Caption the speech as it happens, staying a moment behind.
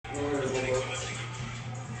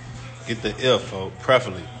Get the ear, folks,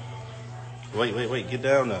 preferably. Wait. Get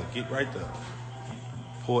down now. Get right there.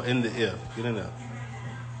 Pour in the ear. Get in there.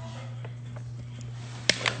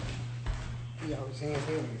 Yo, his hands,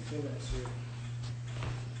 he don't even feel that shit.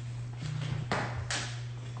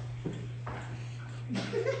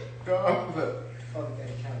 Fuck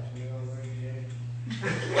that couch, nigga.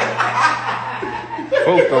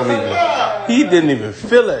 Folks don't even. He didn't even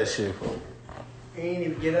feel that shit, folks. He ain't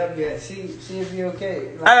even get up yet. See if he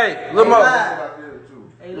okay. Like, Hey, Lil Moe.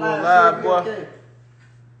 Hey, You live, boy. okay.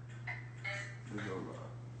 That's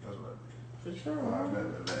what For sure. I bet.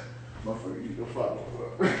 Motherfucker, you can follow.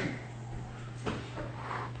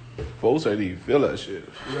 Folks ain't even feel that shit.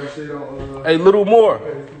 That shit on, Hey, little more.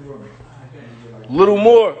 Little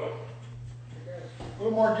more.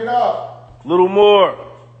 Little more, get up. Little more.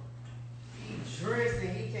 He dressed and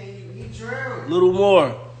he can't even, he drowned. Little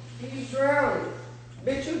more. He drowned.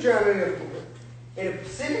 Bitch, you drowning in the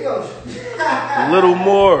Pacific Ocean. Little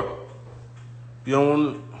more. You don't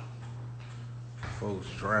want to. Folks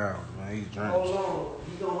drowned, man. He's drowned. Hold on.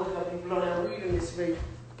 He gonna wake up and blow that weed in his face.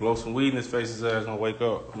 Blow some weed in his face, his ass gonna wake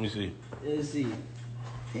up. Let me see. Let's see.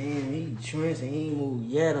 Damn, he drenched and he ain't moved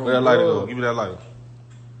yet on Where that lighter go? Give me that lighter.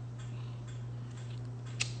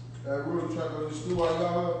 Hey, we're trying to go to the school while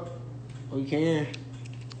y'all up. Oh, you can?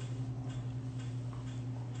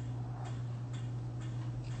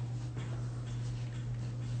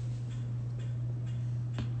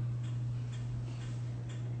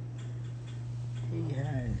 He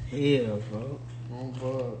high as hell, bro. On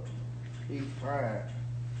bug. He fried.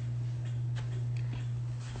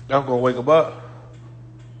 Y'all gonna wake him up?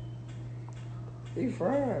 He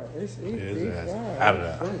fried. He his fried. ass out of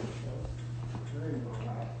there.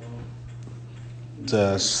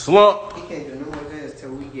 The slump. He can't do no more dance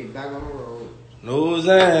till we get back on the road. Nose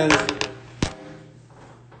and.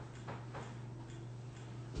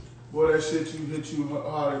 Boy, that shit hit you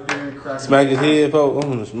harder than crack. Smack his head, folks.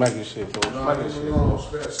 I'm gonna smack his shit, folks. No, Smack his shit,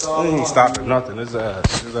 folks. He ain't stopping nothing. His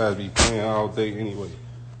ass be playing all day anyway.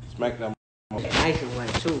 Smack that. Nice and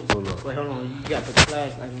wet too. Hold up. Wait, hold on. You got the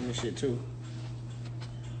flashlight on this shit too.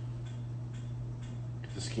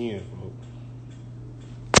 Get the skin, folks.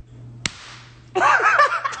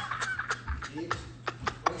 Bitch,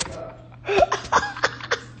 wake up.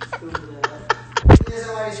 Stupid ass. There's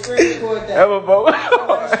somebody screen record that. Ever, folks.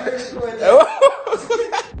 Somebody screen record that.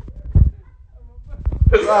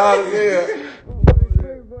 It's out of here. Somebody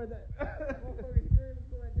screen record that. Motherfucker screen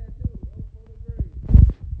record that too.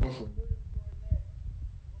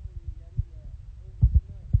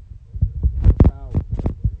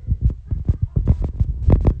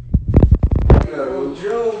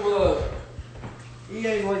 Joe, he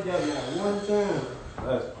ain't wake up not one time.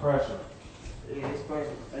 That's pressure. Yeah, it's pressure.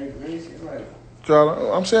 Hey, Grace, it's like.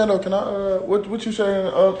 Y'all, I'm saying though, can I? What you say in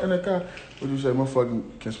the car? What you say,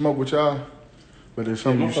 motherfucking can smoke with y'all? But there's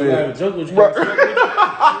something you said. Right.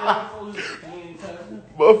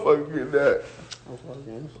 Motherfucker get that.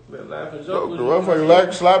 The motherfucker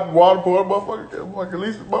like slap water pour motherfucker at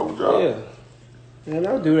least smoke with y'all. Yeah. Man,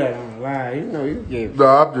 don't do that on the line. You know you get.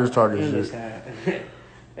 Nah, I'm just talking shit.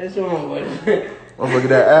 That's wrong with it. Motherfucker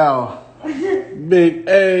that Al. Big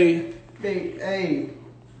A. Big A.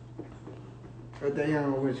 What they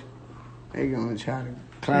on with you? They gonna try to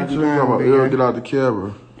clap you down. Get out the camera.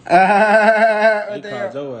 What He they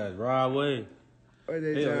caught your ass right away. What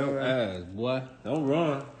they Hell, talking your about? ass, boy. Don't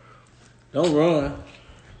run. Don't run.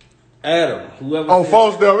 Adam, whoever. Oh,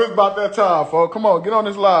 folks, though, it's about that time, folks. Come on, get on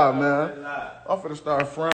this live, man. I'm finna start frying.